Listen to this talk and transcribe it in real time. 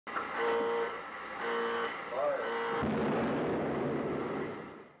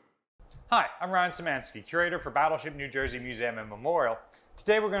Hi, I'm Ryan Szymanski, curator for Battleship New Jersey Museum and Memorial.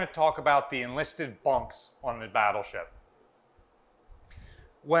 Today we're going to talk about the enlisted bunks on the battleship.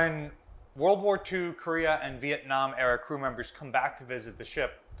 When World War II, Korea, and Vietnam era crew members come back to visit the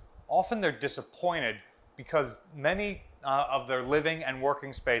ship, often they're disappointed because many of their living and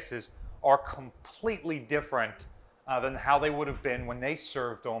working spaces are completely different than how they would have been when they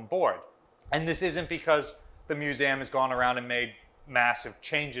served on board. And this isn't because the museum has gone around and made massive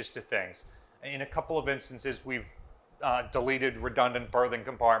changes to things. In a couple of instances, we've deleted redundant berthing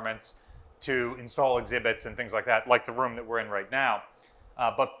compartments to install exhibits and things like that, like the room that we're in right now.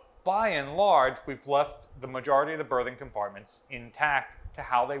 But by and large, we've left the majority of the berthing compartments intact to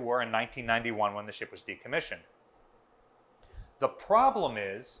how they were in 1991 when the ship was decommissioned. The problem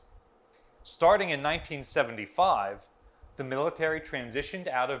is, starting in 1975, the military transitioned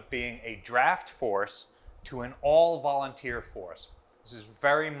out of being a draft force to an all-volunteer force. This is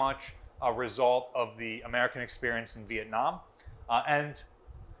very much a result of the American experience in Vietnam, and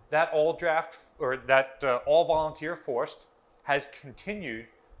that all-volunteer force has continued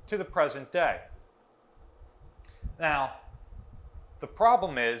to the present day. Now, the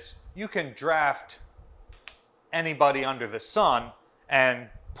problem is you can draft anybody under the sun and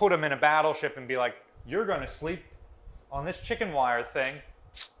put them in a battleship and be like, you're going to sleep on this chicken wire thing.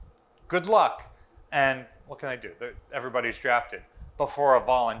 Good luck. And what can I do? Everybody's drafted. But for a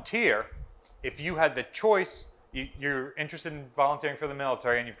volunteer, if you had the choice, you're interested in volunteering for the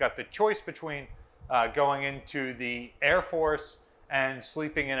military, and you've got the choice between going into the Air Force and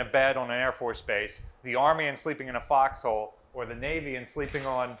sleeping in a bed on an Air Force base, the Army and sleeping in a foxhole, or the Navy and sleeping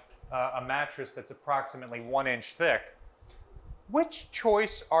on a mattress that's approximately 1 inch thick, which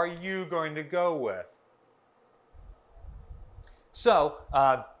choice are you going to go with? So,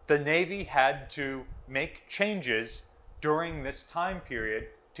 the Navy had to make changes during this time period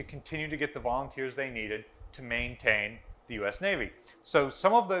to continue to get the volunteers they needed to maintain the U.S. Navy. So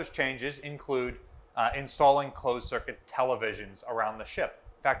some of those changes include installing closed-circuit televisions around the ship.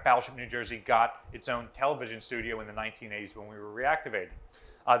 In fact, Battleship New Jersey got its own television studio in the 1980s when we were reactivated.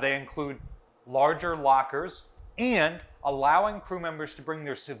 They include larger lockers and allowing crew members to bring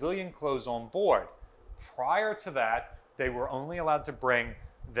their civilian clothes on board. Prior to that, they were only allowed to bring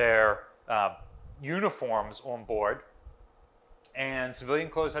their uniforms on board, and civilian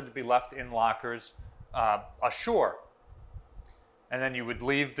clothes had to be left in lockers ashore. And then you would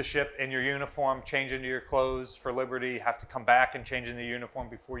leave the ship in your uniform, change into your clothes for liberty, have to come back and change into the uniform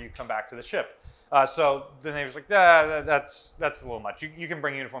before you come back to the ship. So the Navy's like, that's a little much. You can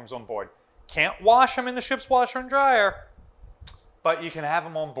bring uniforms on board. Can't wash them in the ship's washer and dryer, but you can have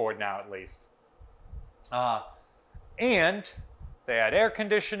them on board now at least. And they had air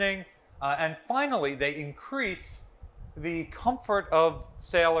conditioning, and finally they increase the comfort of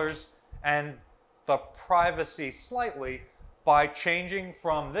sailors and the privacy slightly by changing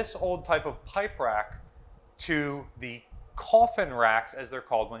from this old type of pipe rack to the coffin racks, as they're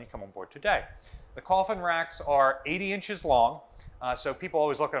called when you come on board today. The coffin racks are 80 inches long, so people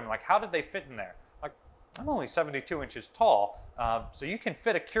always look at them like, how did they fit in there? Like, I'm only 72 inches tall, so you can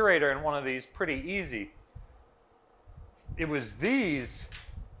fit a curator in one of these pretty easy. It was these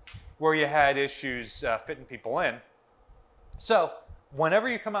where you had issues fitting people in. So whenever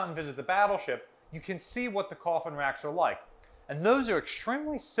you come out and visit the battleship, you can see what the coffin racks are like. And those are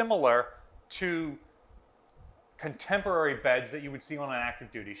extremely similar to contemporary beds that you would see on an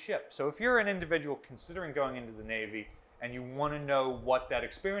active duty ship. So if you're an individual considering going into the Navy and you want to know what that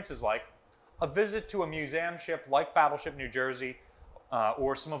experience is like, a visit to a museum ship like Battleship New Jersey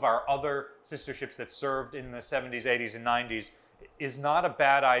or some of our other sister ships that served in the 70s, 80s, and 90s is not a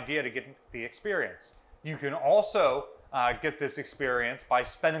bad idea to get the experience. You can also get this experience by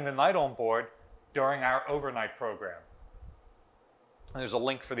spending the night on board during our overnight program. And there's a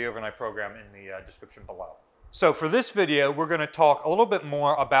link for the overnight program in the description below. So for this video, we're going to talk a little bit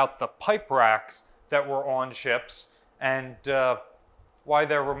more about the pipe racks that were on ships and why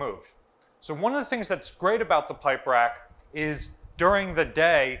they're removed. So one of the things that's great about the pipe rack is during the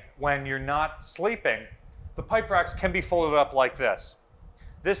day when you're not sleeping, the pipe racks can be folded up like this.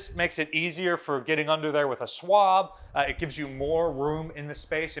 This makes it easier for getting under there with a swab. It gives you more room in the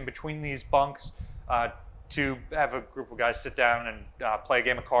space in between these bunks to have a group of guys sit down and play a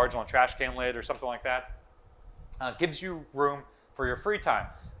game of cards on a trash can lid or something like that. Gives you room for your free time.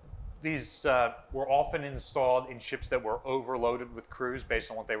 These were often installed in ships that were overloaded with crews based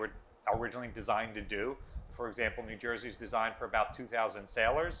on what they were originally designed to do. For example, New Jersey's designed for about 2,000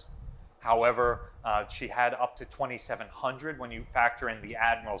 sailors. However, she had up to 2,700 when you factor in the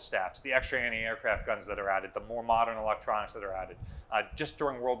admiral staffs, the extra anti-aircraft guns that are added, the more modern electronics that are added, just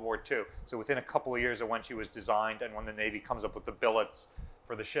during World War II. So within a couple of years of when she was designed and when the Navy comes up with the billets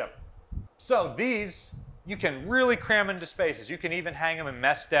for the ship. So these, you can really cram into spaces. You can even hang them in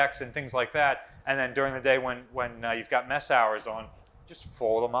mess decks and things like that. And then during the day when you've got mess hours on, just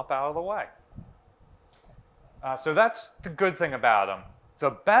fold them up out of the way. So that's the good thing about them.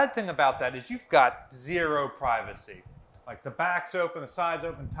 The bad thing about that is you've got zero privacy. Like the back's open, the side's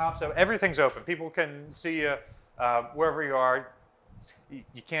open, the top's open, everything's open. People can see you wherever you are.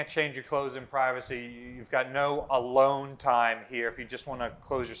 You can't change your clothes in privacy. You've got no alone time here if you just want to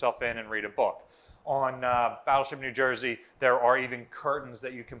close yourself in and read a book. On Battleship New Jersey, there are even curtains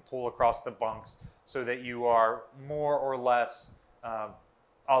that you can pull across the bunks so that you are more or less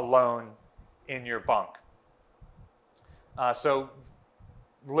alone in your bunk. So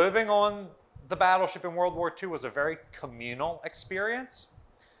living on the battleship in World War II was a very communal experience.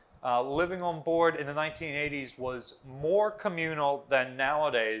 Living on board in the 1980s was more communal than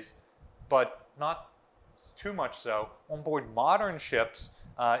nowadays, but not too much so. On board modern ships,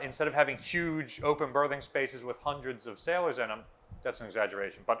 instead of having huge open berthing spaces with hundreds of sailors in them, that's an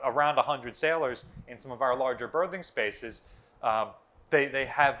exaggeration, but around 100 sailors in some of our larger berthing spaces, they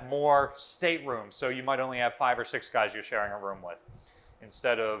have more staterooms, so you might only have 5 or 6 guys you're sharing a room with,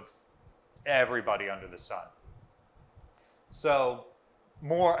 instead of everybody under the sun. So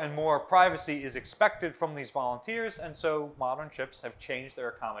more and more privacy is expected from these volunteers, and so modern ships have changed their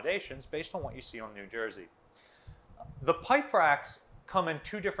accommodations based on what you see on New Jersey. The pipe racks come in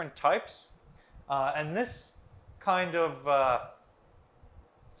 2 different types, and this kind of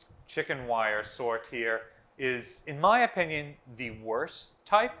chicken wire sort here is, in my opinion, the worst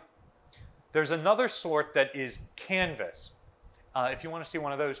type. There's another sort that is canvas. If you want to see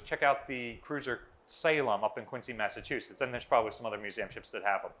one of those, check out the cruiser Salem up in Quincy, Massachusetts, and there's probably some other museum ships that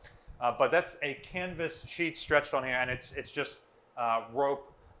have them. But that's a canvas sheet stretched on here, and it's just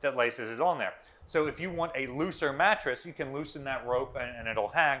rope that laces is on there. So if you want a looser mattress, you can loosen that rope and it'll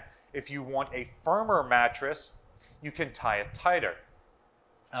hang. If you want a firmer mattress, you can tie it tighter.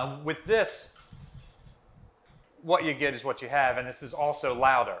 With this, what you get is what you have, and this is also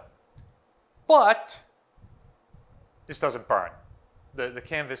louder. But this doesn't burn. The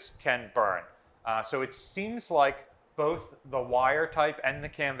canvas can burn. So it seems like both the wire type and the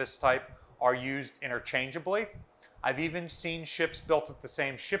canvas type are used interchangeably. I've even seen ships built at the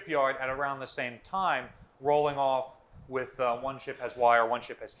same shipyard at around the same time rolling off with one ship has wire, one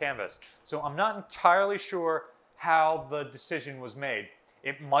ship has canvas. So I'm not entirely sure how the decision was made.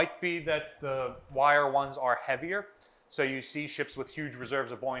 It might be that the wire ones are heavier, so you see ships with huge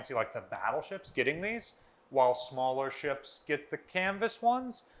reserves of buoyancy like the battleships getting these, while smaller ships get the canvas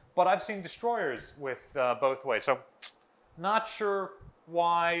ones. But I've seen destroyers with both ways, so not sure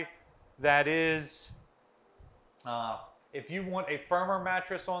why that is. If you want a firmer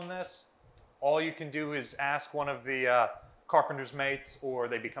mattress on this, all you can do is ask one of the carpenter's mates, or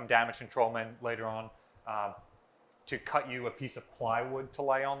they become damage control men later on, to cut you a piece of plywood to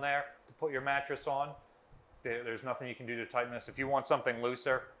lay on there to put your mattress on. There's nothing you can do to tighten this. If you want something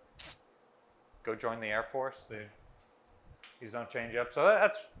looser, go join the Air Force. These don't change up. So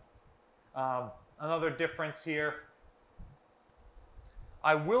that's another difference here.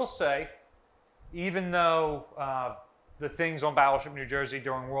 I will say, even though the things on Battleship New Jersey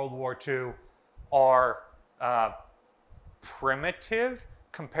during World War II are primitive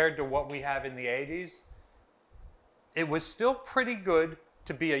compared to what we have in the 80s, it was still pretty good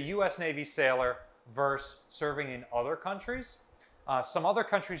to be a U.S. Navy sailor versus serving in other countries. Some other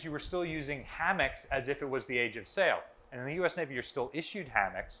countries you were still using hammocks as if it was the age of sail. And in the U.S. Navy you're still issued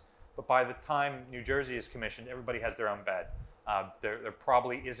hammocks, but by the time New Jersey is commissioned, everybody has their own bed. There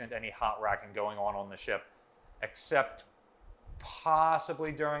probably isn't any hot racking going on the ship, except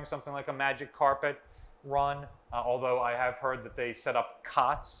possibly during something like a magic carpet run, although I have heard that they set up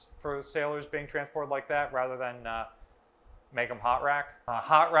cots for sailors being transported like that rather than make them hot rack.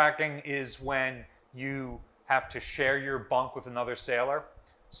 Hot racking is when you have to share your bunk with another sailor.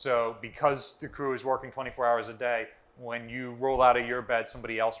 So because the crew is working 24 hours a day, when you roll out of your bed,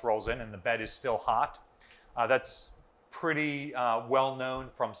 somebody else rolls in and the bed is still hot. That's pretty well known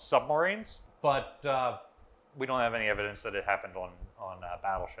from submarines, but we don't have any evidence that it happened on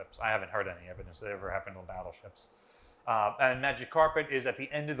battleships. I haven't heard any evidence that it ever happened on battleships. And magic carpet is at the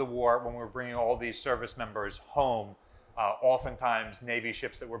end of the war when we're bringing all these service members home. Oftentimes Navy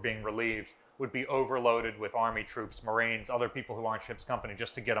ships that were being relieved would be overloaded with Army troops, Marines, other people who aren't ship's company,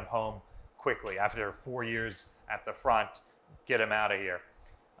 just to get them home quickly. After 4 years at the front, get them out of here.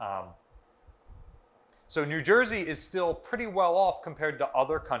 So New Jersey is still pretty well off compared to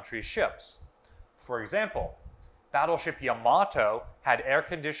other countries' ships. For example, Battleship Yamato had air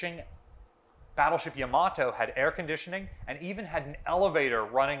conditioning. Battleship Yamato had air conditioning and even had an elevator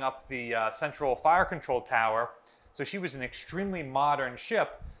running up the central fire control tower. So she was an extremely modern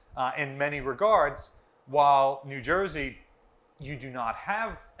ship in many regards, while New Jersey, you do not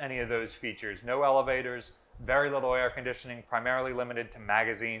have any of those features. No elevators, very little air conditioning, primarily limited to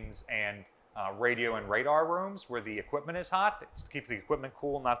magazines and radio and radar rooms where the equipment is hot. It's to keep the equipment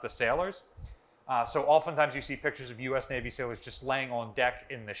cool, not the sailors. So oftentimes you see pictures of U.S. Navy sailors just laying on deck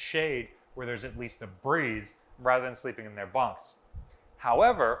in the shade where there's at least a breeze rather than sleeping in their bunks.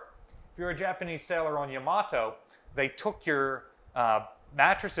 However, if you're a Japanese sailor on Yamato, they took your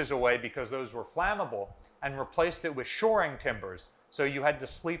mattresses away because those were flammable and replaced it with shoring timbers. So you had to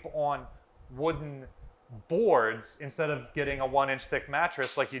sleep on wooden boards instead of getting a 1-inch thick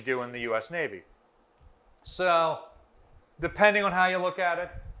mattress like you do in the US Navy. So, depending on how you look at it,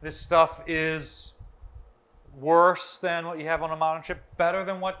 this stuff is worse than what you have on a modern ship, better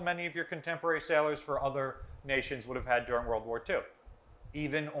than what many of your contemporary sailors for other nations would have had during World War II,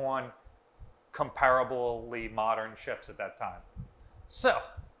 even on comparably modern ships at that time. So,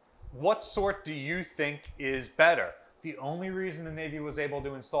 what sort do you think is better? The only reason the Navy was able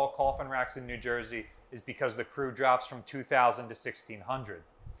to install coffin racks in New Jersey is because the crew drops from 2,000 to 1,600.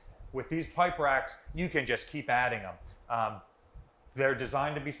 With these pipe racks, you can just keep adding them. They're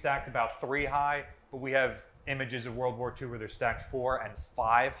designed to be stacked about 3 high, but we have images of World War II where they're stacked 4 and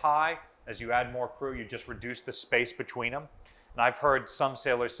 5 high. As you add more crew, you just reduce the space between them. And I've heard some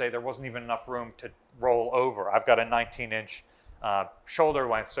sailors say there wasn't even enough room to roll over. I've got a 19-inch shoulder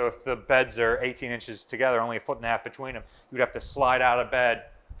length, so if the beds are 18 inches together, only 1.5 feet between them, you'd have to slide out of bed,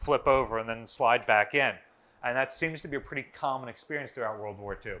 flip over, and then slide back in. And that seems to be a pretty common experience throughout World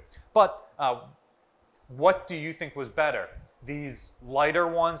War II. But what do you think was better? These lighter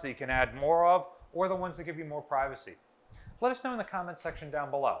ones that you can add more of, or the ones that give you more privacy? Let us know in the comments section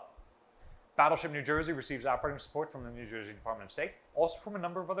down below. Battleship New Jersey receives operating support from the New Jersey Department of State, also from a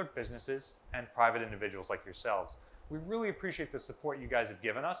number of other businesses and private individuals like yourselves. We really appreciate the support you guys have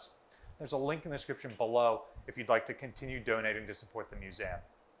given us. There's a link in the description below if you'd like to continue donating to support the museum.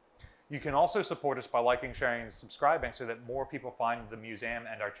 You can also support us by liking, sharing, and subscribing so that more people find the museum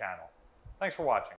and our channel. Thanks for watching.